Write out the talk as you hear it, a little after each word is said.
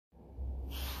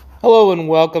Hello and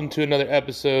welcome to another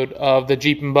episode of the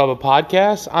Jeep and Bubba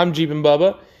podcast. I'm Jeep and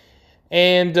Bubba,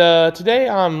 and today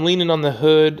I'm leaning on the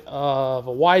hood of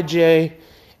a YJ,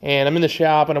 and I'm in the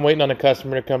shop and I'm waiting on a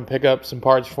customer to come pick up some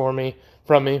parts from me.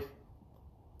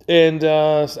 And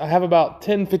I have about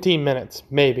 10-15 minutes,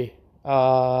 maybe.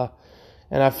 And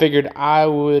I figured I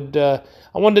wanted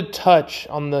to touch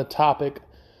on the topic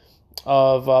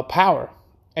of power.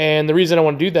 And the reason I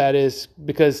want to do that is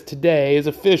because today is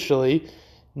officially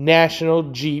National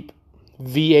Jeep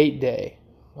V8 Day.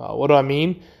 What do I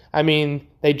mean? I mean,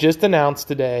 they just announced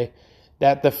today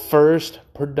that the first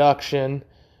production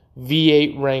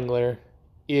V8 Wrangler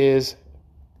is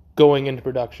going into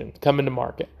production, coming to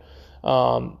market.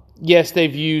 Yes,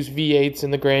 they've used V8s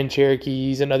in the Grand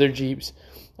Cherokees and other Jeeps,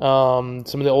 some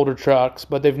of the older trucks,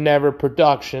 but they've never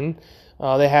production.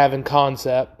 They have in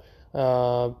concept,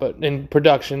 but in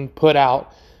production put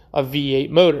out a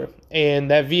V8 motor.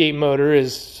 And that V8 motor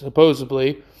is supposed to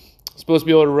be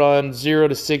able to run 0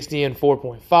 to 60 in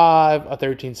 4.5, a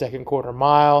 13-second quarter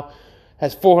mile,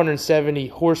 has 470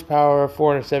 horsepower,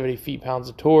 470 feet-pounds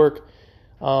of torque.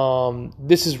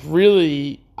 This is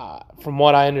really, from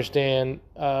what I understand,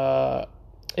 an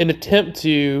attempt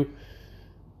to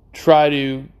try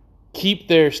to keep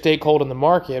their stakehold in the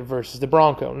market versus the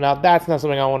Bronco. Now, that's not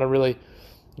something I want to really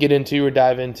get into or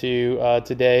dive into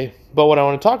today, but what I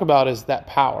want to talk about is that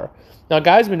power. Now,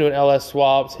 guys have been doing LS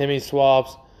swaps, Hemi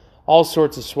swaps, all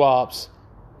sorts of swaps,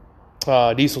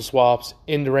 diesel swaps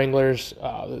into Wranglers,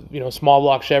 small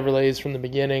block Chevrolets from the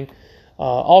beginning,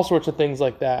 all sorts of things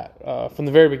like that from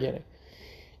the very beginning.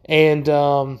 And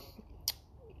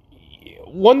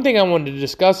one thing I wanted to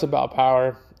discuss about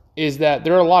power is that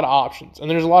there are a lot of options, and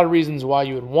there's a lot of reasons why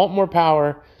you would want more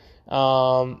power,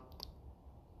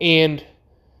 and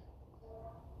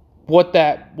what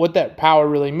that power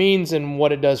really means and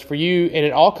what it does for you. And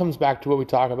it all comes back to what we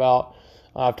talk about.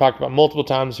 I've talked about multiple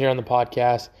times here on the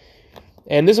podcast,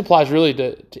 and this applies really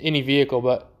to any vehicle,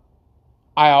 but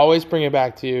I always bring it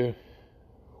back to,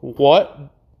 what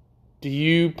do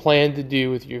you plan to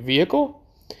do with your vehicle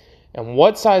and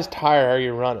what size tire are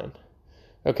you running?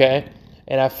 Okay.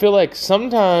 And I feel like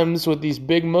sometimes with these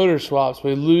big motor swaps,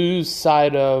 we lose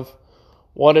sight of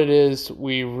what it is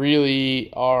we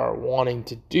really are wanting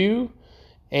to do.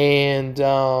 And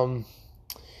I'm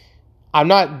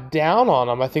not down on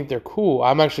them. I think they're cool.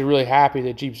 I'm actually really happy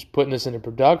that Jeep's putting this into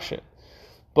production.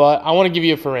 But I want to give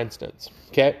you a for instance.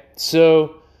 Okay,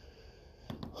 so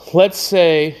let's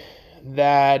say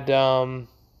that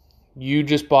you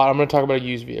just bought, I'm going to talk about a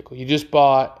used vehicle. You just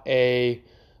bought a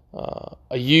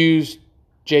used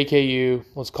JKU,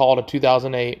 let's call it a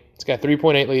 2008. It's got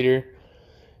 3.8 liter.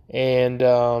 And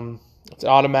it's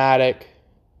automatic,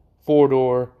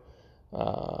 4-door.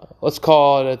 Let's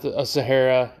call it a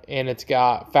Sahara, and it's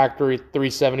got factory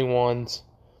 371s.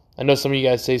 I know some of you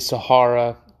guys say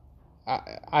Sahara.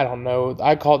 I don't know.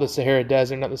 I call it the Sahara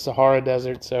Desert, not the Sahara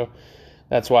Desert, so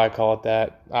that's why I call it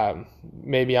that.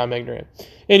 Maybe I'm ignorant.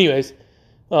 Anyways,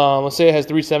 let's say it has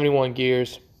 371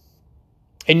 gears,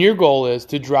 and your goal is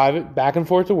to drive it back and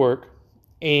forth to work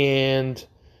and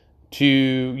to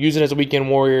use it as a weekend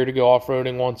warrior to go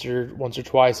off-roading once or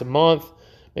twice a month,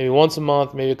 maybe once a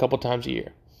month, maybe a couple times a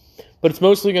year. But it's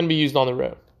mostly going to be used on the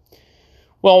road.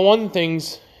 Well, one of the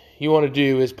things you want to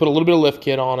do is put a little bit of lift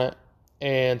kit on it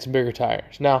and some bigger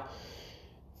tires. Now,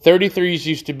 33s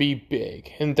used to be big,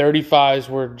 and 35s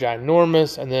were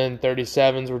ginormous, and then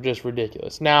 37s were just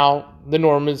ridiculous. Now, the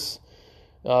norm is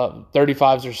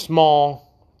 35s are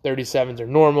small, 37s are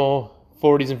normal,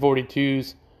 40s and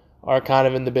 42s are kind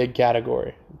of in the big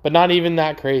category, but not even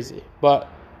that crazy. But,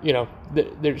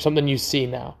 there's something you see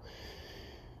now.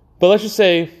 But let's just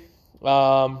say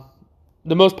the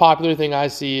most popular thing I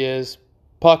see is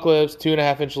puck lifts,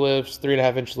 2.5-inch lifts,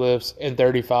 3.5-inch lifts, and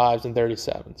 35s and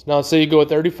 37s. Now, let's say you go with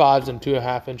 35s and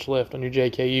 2.5-inch lift on your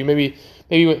JKU. Maybe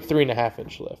you went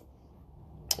 3.5-inch lift.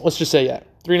 Let's just say,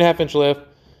 3.5-inch lift,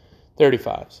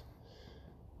 35s.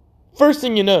 First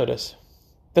thing you notice,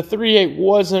 the 3.8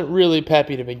 wasn't really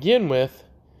peppy to begin with,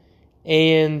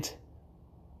 and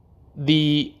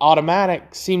the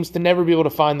automatic seems to never be able to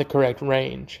find the correct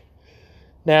range.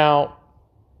 Now,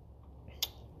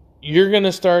 you're going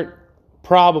to start,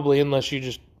 probably, unless you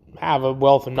just have a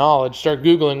wealth of knowledge, start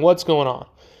Googling what's going on.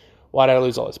 Why did I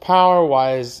lose all this power?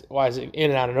 Why is it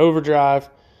in and out in overdrive?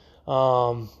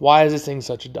 Why is this thing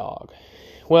such a dog?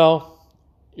 Well,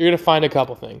 you're going to find a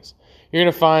couple things. You're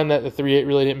going to find that the 3.8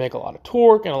 really didn't make a lot of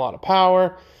torque and a lot of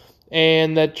power,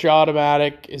 and that your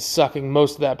automatic is sucking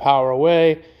most of that power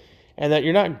away, and that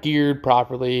you're not geared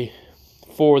properly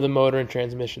for the motor and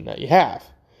transmission that you have.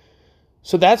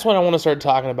 So that's when I want to start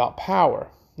talking about power.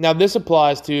 Now, this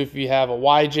applies to if you have a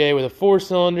YJ with a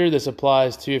 4-cylinder. This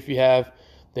applies to if you have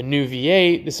the new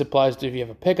V8. This applies to if you have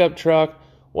a pickup truck,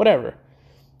 whatever.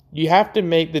 You have to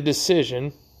make the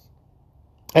decision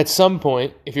at some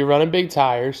point, if you're running big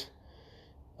tires,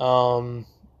 that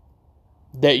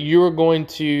you're going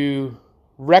to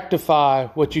rectify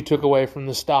what you took away from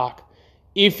the stock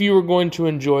if you were going to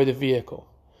enjoy the vehicle.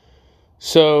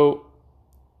 So,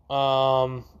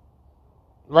 right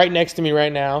next to me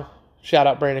right now, shout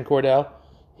out Brandon Cordell,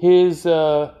 his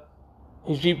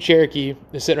Jeep Cherokee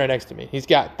is sitting right next to me. He's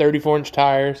got 34-inch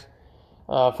tires,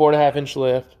 4.5-inch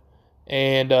lift,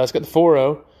 and it's got the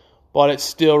 4.0, but it's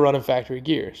still running factory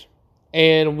gears.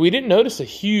 And we didn't notice a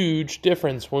huge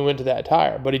difference when we went to that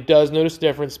tire, but he does notice a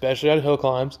difference, especially on hill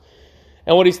climbs.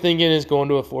 And what he's thinking is going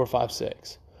to a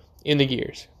 4.56 in the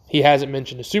gears. He hasn't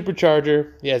mentioned a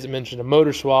supercharger. He hasn't mentioned a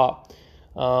motor swap.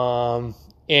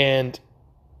 And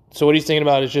so what he's thinking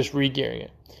about is just re-gearing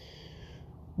it.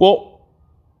 Well,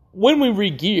 when we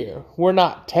re-gear, we're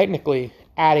not technically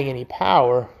adding any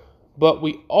power, but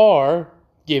we are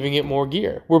giving it more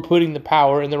gear. We're putting the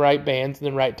power in the right bands in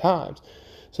the right times.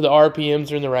 So the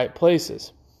RPMs are in the right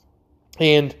places.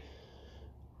 And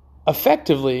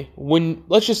effectively, when,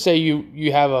 let's just say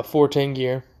you have a 410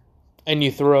 gear and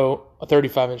you throw a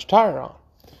 35-inch tire on.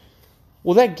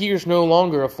 Well, that gear's no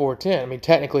longer a 410. I mean,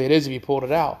 technically it is if you pulled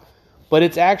it out. But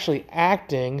it's actually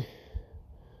acting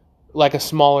like a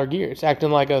smaller gear. It's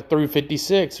acting like a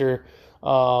 356 or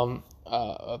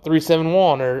a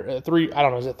 371 or a 3, I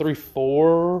don't know, is it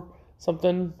 34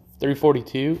 something?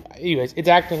 342? Anyways, it's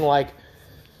acting like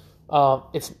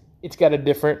it's got a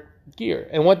different gear.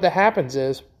 And what that happens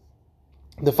is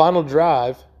the final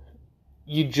drive,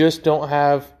 you just don't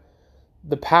have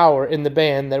the power in the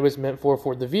band that it was meant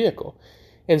for the vehicle.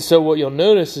 And so what you'll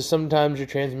notice is sometimes your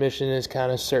transmission is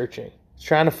kind of searching. It's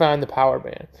trying to find the power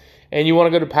band. And you want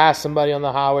to go to pass somebody on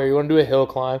the highway, or you want to do a hill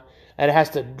climb, and it has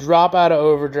to drop out of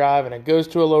overdrive, and it goes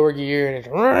to a lower gear, and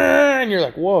and you're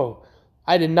like, whoa,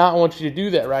 I did not want you to do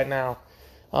that right now.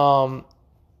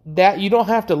 That you don't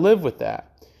have to live with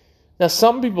that. Now,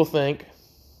 some people think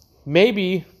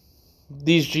maybe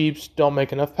these Jeeps don't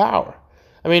make enough power.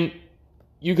 I mean,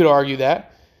 you could argue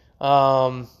that.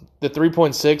 The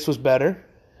 3.6 was better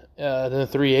than the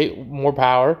 3.8, more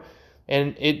power,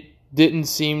 and it didn't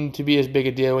seem to be as big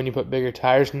a deal when you put bigger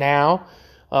tires. Now,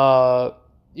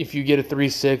 if you get a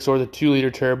 3.6 or the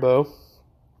 2-liter turbo,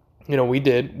 we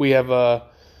did. We have the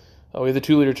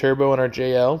 2-liter turbo in our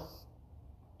JL.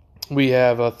 We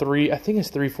have a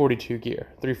 342 gear,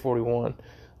 341.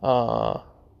 I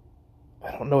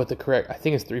don't know what the correct, I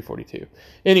think it's 342.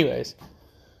 Anyways,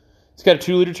 it's got a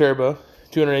 2-liter turbo,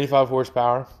 285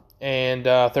 horsepower, and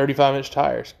 35-inch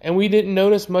tires. And we didn't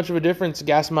notice much of a difference.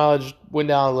 Gas mileage went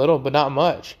down a little, but not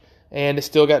much. And it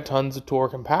still got tons of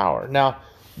torque and power. Now,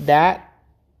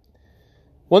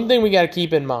 one thing we got to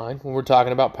keep in mind when we're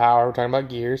talking about power, we're talking about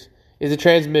gears, is the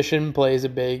transmission plays a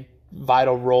big,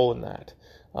 vital role in that.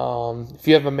 If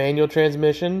you have a manual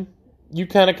transmission, you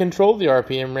kind of control the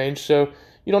RPM range, so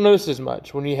you don't notice as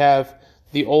much. When you have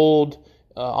the old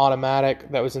automatic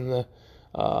that was in the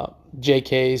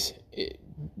JKs,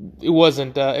 it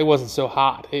wasn't so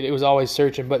hot. It was always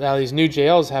searching. But now these new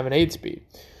JLs have an 8-speed,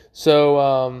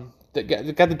 so they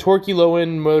got the torquey low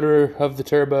end motor of the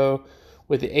turbo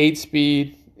with the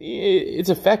 8-speed. It's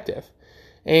effective.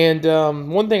 And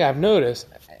one thing I've noticed,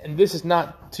 and this is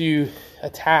not to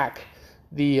attack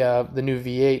the new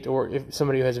V8 or if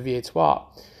somebody who has a V8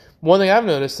 swap. One thing I've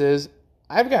noticed is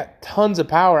I've got tons of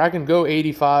power. I can go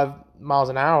 85 miles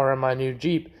an hour on my new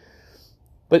Jeep,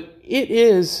 but it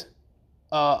is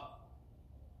a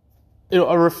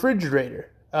refrigerator.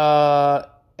 And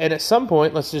at some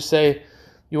point, let's just say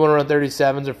you want to run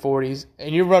 37s or 40s,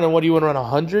 and you're running, what do you want to run,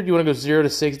 100? You want to go 0 to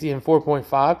 60 in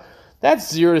 4.5?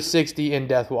 That's 0 to 60 in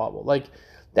death wobble. Like,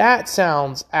 that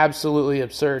sounds absolutely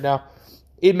absurd. Now,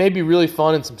 it may be really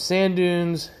fun in some sand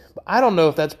dunes, but I don't know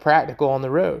if that's practical on the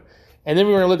road. And then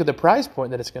we're going to look at the price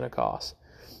point that it's going to cost.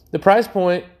 The price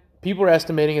point, people are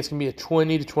estimating it's going to be a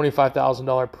 $20,000 to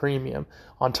 $25,000 premium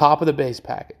on top of the base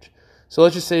package. So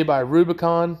let's just say you buy a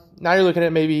Rubicon. Now you're looking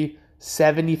at maybe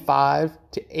 75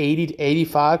 to 80 to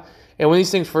 85. And when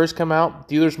these things first come out,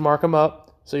 dealers mark them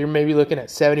up. So you're maybe looking at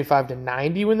 75 to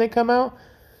 90 when they come out.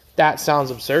 That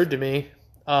sounds absurd to me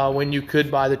when you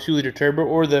could buy the 2-liter turbo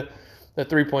or the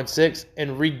 3.6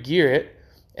 and re-gear it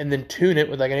and then tune it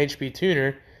with like an HP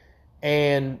tuner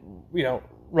and,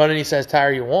 run any size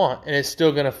tire you want, and it's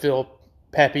still going to feel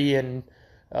peppy and,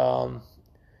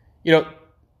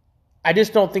 I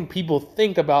just don't think people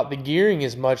think about the gearing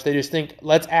as much. They just think,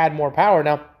 let's add more power.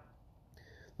 Now,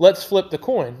 let's flip the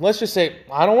coin. Let's just say,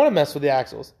 I don't want to mess with the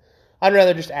axles. I'd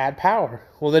rather just add power.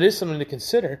 Well, that is something to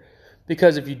consider,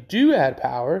 because if you do add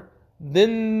power,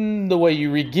 then the way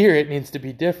you re-gear it needs to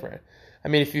be different. I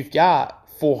mean, if you've got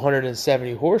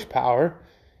 470 horsepower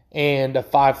and a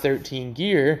 513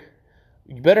 gear,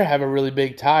 you better have a really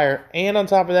big tire, and on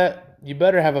top of that, you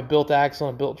better have a built axle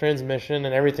and built transmission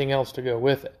and everything else to go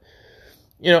with it.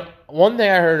 You know, one thing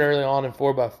I heard early on in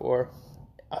 4x4,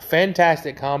 a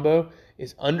fantastic combo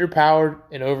is underpowered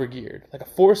and overgeared. Like a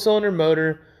 4-cylinder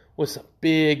motor with some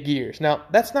big gears. Now,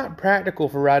 that's not practical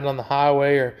for riding on the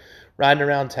highway or riding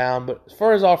around town, but as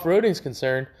far as off-roading is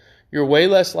concerned, you're way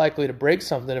less likely to break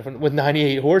something with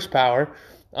 98 horsepower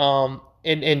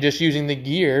and just using the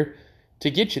gear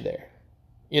to get you there,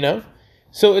 you know?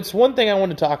 So it's one thing I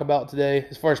want to talk about today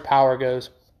as far as power goes.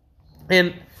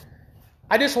 And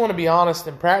I just want to be honest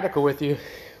and practical with you.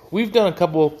 We've done a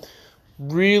couple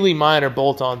really minor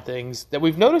bolt-on things that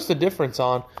we've noticed a difference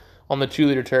on the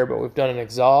 2-liter turbo. We've done an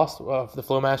exhaust for the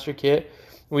Flowmaster kit.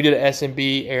 We did an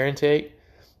SMB air intake.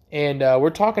 And we're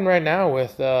talking right now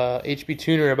with HB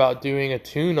Tuner about doing a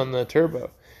tune on the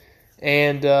turbo.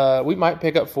 And we might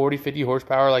pick up 40, 50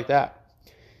 horsepower like that.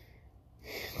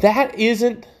 That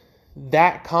isn't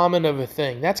that common of a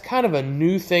thing. That's kind of a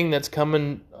new thing that's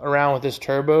coming around with this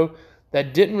turbo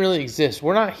that didn't really exist.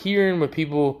 We're not hearing with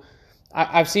people.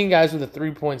 I've seen guys with a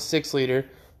 3.6 liter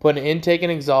put an intake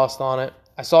and exhaust on it.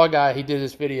 I saw a guy, he did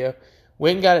this video,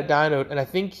 went and got it dynoed, and I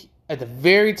think at the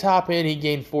very top end he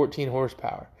gained 14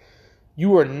 horsepower.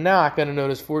 You are not going to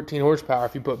notice 14 horsepower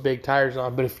if you put big tires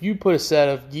on, but if you put a set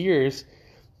of gears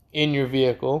in your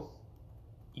vehicle,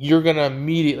 you're going to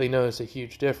immediately notice a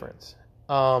huge difference.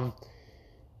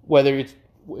 Whether it's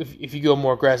if you go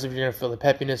more aggressive, you're going to feel the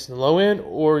peppiness in the low end,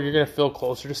 or you're going to feel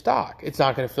closer to stock. It's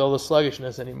not going to feel the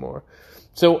sluggishness anymore.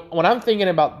 So when I'm thinking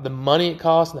about the money it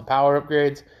costs and the power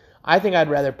upgrades, I think I'd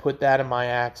rather put that in my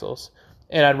axles.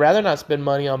 And I'd rather not spend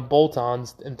money on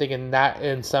bolt-ons and thinking that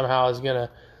and somehow is going to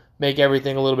make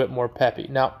everything a little bit more peppy.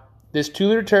 Now, this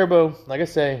 2-liter turbo, like I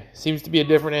say, seems to be a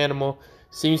different animal.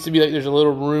 Seems to be like there's a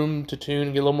little room to tune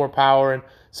and get a little more power, and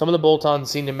some of the bolt-ons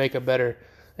seem to make a better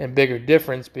and bigger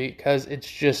difference because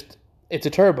it's a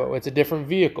turbo. It's a different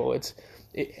vehicle.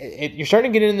 You're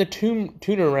starting to get in the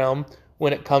tuner realm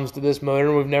when it comes to this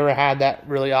motor. We've never had that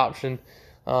really option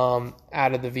out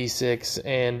of the V6,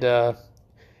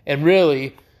 and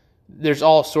really there's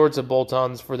all sorts of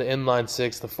bolt-ons for the inline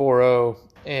 6, the 4.0,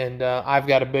 and I've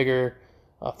got a bigger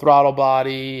throttle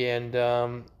body, and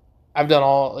I've done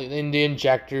all in the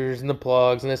injectors and the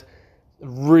plugs, and this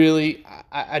really,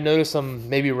 I noticed some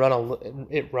maybe it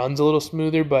runs a little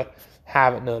smoother, but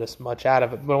haven't noticed much out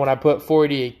of it. But when I put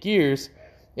 488 gears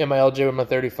in my LJ with my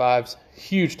 35s,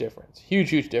 huge difference,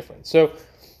 huge difference. So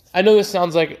I know this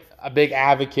sounds like a big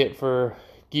advocate for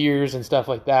gears and stuff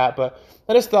like that, but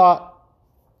I just thought,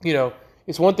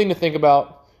 it's one thing to think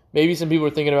about. Maybe some people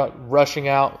are thinking about rushing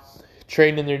out,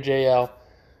 trading in their JL,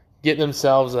 getting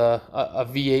themselves a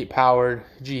V8 powered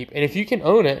Jeep. And if you can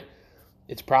own it,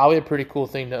 it's probably a pretty cool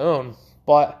thing to own.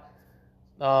 But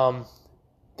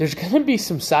there's going to be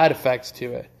some side effects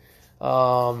to it.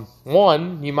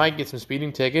 One, you might get some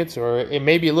speeding tickets, or it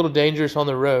may be a little dangerous on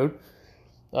the road.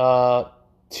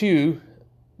 Two,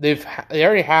 they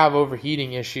already have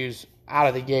overheating issues out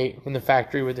of the gate from the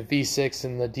factory with the V6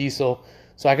 and the diesel.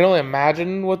 So I can only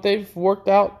imagine what they've worked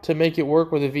out to make it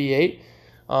work with a V8.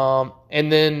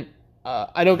 And then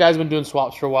I know guys have been doing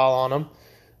swaps for a while on them,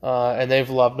 and they've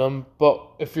loved them. But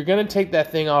if you're going to take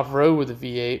that thing off-road with a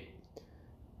V8,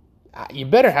 you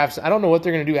better have. I don't know what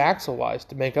they're going to do axle-wise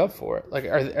to make up for it.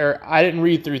 Or I didn't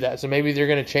read through that, so maybe they're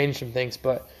going to change some things.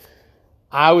 But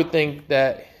I would think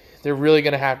that they're really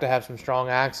going to have some strong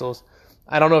axles.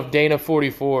 I don't know if Dana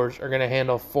 44s are going to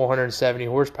handle 470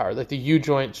 horsepower. Like the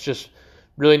U-joint's just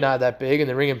really not that big, and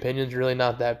the ring and pinion's really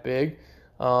not that big.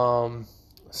 And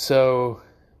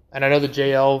I know the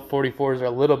JL 44s are a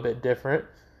little bit different,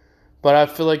 but I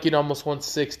feel like you'd almost want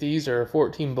 60s or a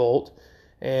 14 bolt,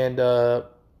 and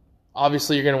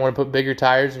obviously you're going to want to put bigger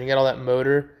tires and you get all that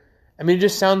motor. I mean, it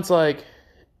just sounds like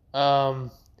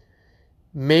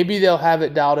maybe they'll have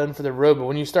it dialed in for the road, but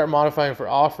when you start modifying for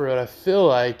off-road, I feel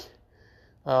like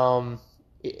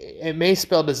it may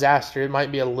spell disaster. It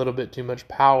might be a little bit too much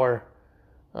power.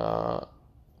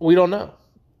 We don't know.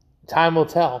 Time will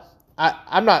tell.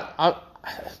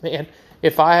 Man,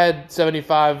 if I had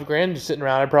 $75,000 just sitting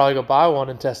around, I'd probably go buy one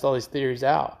and test all these theories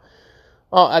out.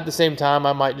 Well, at the same time,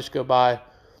 I might just go buy,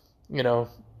 a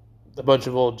bunch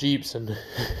of old Jeeps and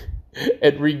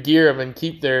and re-gear them and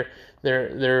keep their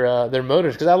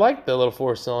motors, because I like the little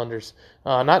 4 cylinders,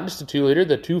 not just the 2 liter,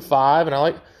 the 2.5, and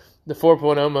I the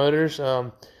 4.0 motors.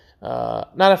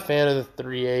 Not a fan of the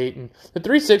 3.8, and the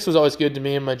 3.6 was always good to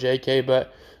me in my JK,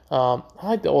 but I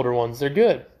like the older ones. They're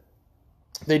good.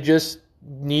 They just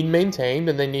need maintained,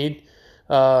 and they need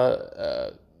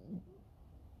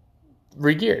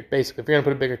re-geared, basically, if you're going to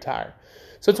put a bigger tire.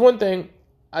 So it's one thing.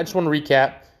 I just want to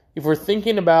recap. If we're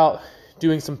thinking about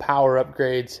doing some power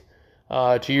upgrades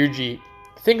to your Jeep,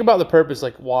 think about the purpose,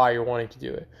 like why you're wanting to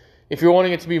do it. If you're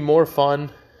wanting it to be more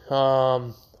fun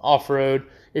off-road,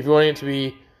 if you're wanting it to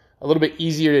be a little bit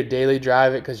easier to daily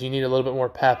drive it because you need a little bit more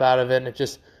pep out of it and it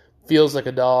just feels like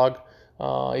a dog,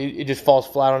 it just falls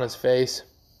flat on its face.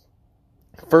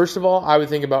 First of all, I would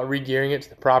think about re-gearing it to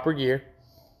the proper gear.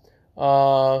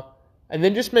 And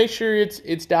then just make sure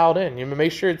it's dialed in. You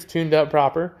make sure it's tuned up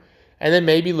proper. And then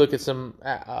maybe look at some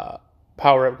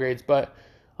power upgrades. But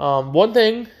one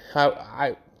thing,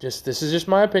 this is just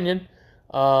my opinion.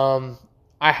 I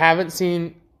haven't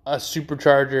seen a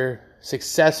supercharger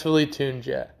successfully tuned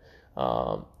yet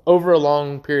over a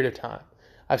long period of time.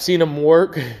 I've seen them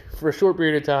work for a short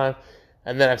period of time,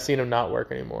 and then I've seen them not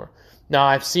work anymore. Now,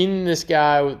 I've seen this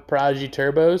guy with Prodigy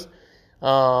turbos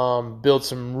build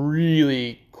some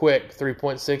really quick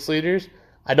 3.6 liters.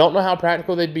 I don't know how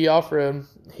practical they'd be off-road.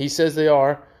 He says they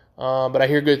are, but I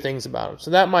hear good things about them.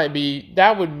 So that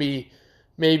would be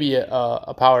maybe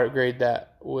a power upgrade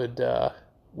that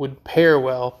would pair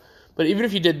well. But even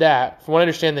if you did that, from what I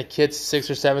understand, the kit's $6,000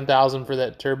 or $7,000 for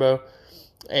that turbo,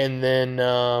 and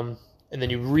then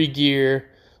you re-gear.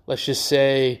 Let's just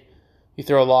say you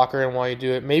throw a locker in while you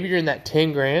do it. Maybe you're in that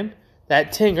 $10,000.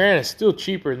 That $10,000 is still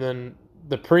cheaper than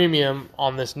the premium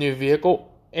on this new vehicle.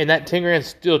 And that $10,000 is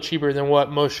still cheaper than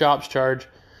what most shops charge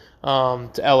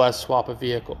to LS swap a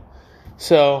vehicle.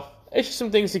 So it's just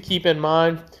some things to keep in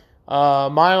mind.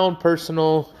 My own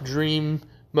personal dream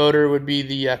motor would be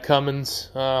the Cummins,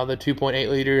 the 2.8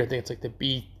 liter. I think it's like the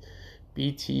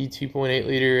BT 2.8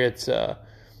 liter. It's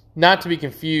not to be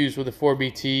confused with the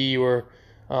 4BT or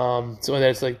something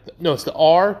that's like, no, it's the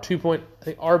R 2. I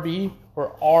think RB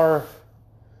or R.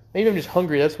 Maybe I'm just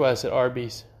hungry. That's why I said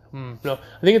RBs. No,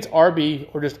 I think it's RB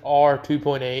or just R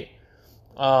 2.8.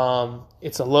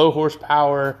 It's a low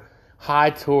horsepower,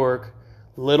 high torque,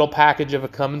 little package of a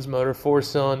Cummins motor,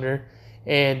 4-cylinder,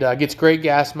 and gets great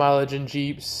gas mileage in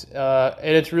Jeeps. And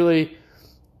it's really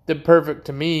the perfect,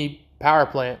 to me, power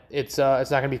plant. It's not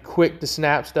going to be quick to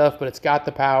snap stuff, but it's got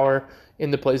the power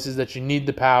in the places that you need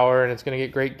the power, and it's going to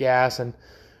get great gas and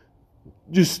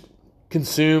just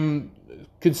consume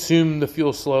the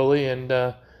fuel slowly. And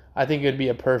I think it'd be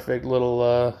a perfect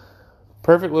little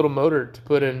motor to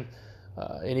put in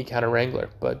any kind of Wrangler.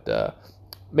 But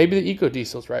maybe the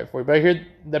EcoDiesel's right for you. But I hear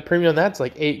the premium on that's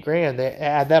like $8,000. They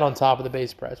add that on top of the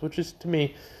base price, which is, to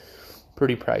me,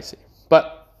 pretty pricey.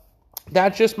 But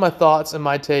that's just my thoughts and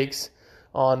my takes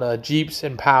on Jeeps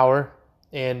and power.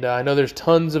 And I know there's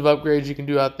tons of upgrades you can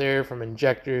do out there, from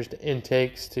injectors to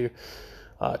intakes to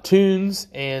tunes.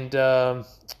 And I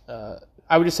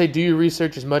would just say do your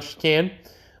research as much as you can.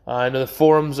 I know the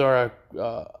forums are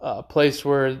a place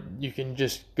where you can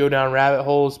just go down rabbit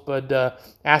holes, but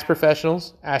ask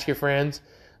professionals, ask your friends,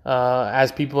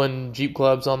 ask people in Jeep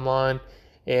clubs online,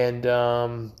 and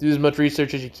do as much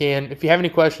research as you can. If you have any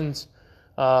questions,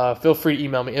 feel free to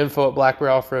email me,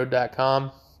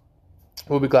 info@blackbearoffroad.com.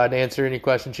 We'll be glad to answer any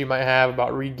questions you might have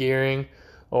about re-gearing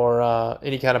or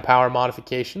any kind of power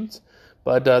modifications.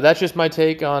 But that's just my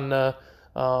take on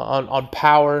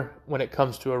power when it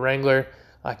comes to a Wrangler.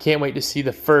 I can't wait to see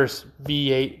the first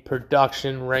V8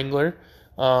 production Wrangler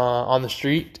on the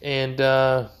street, and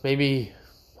maybe,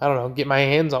 I don't know, get my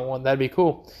hands on one. That'd be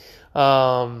cool.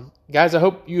 Guys, I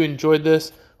hope you enjoyed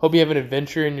this. Hope you have an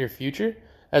adventure in your future.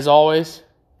 As always,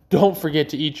 don't forget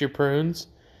to eat your prunes,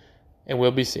 and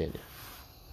we'll be seeing you.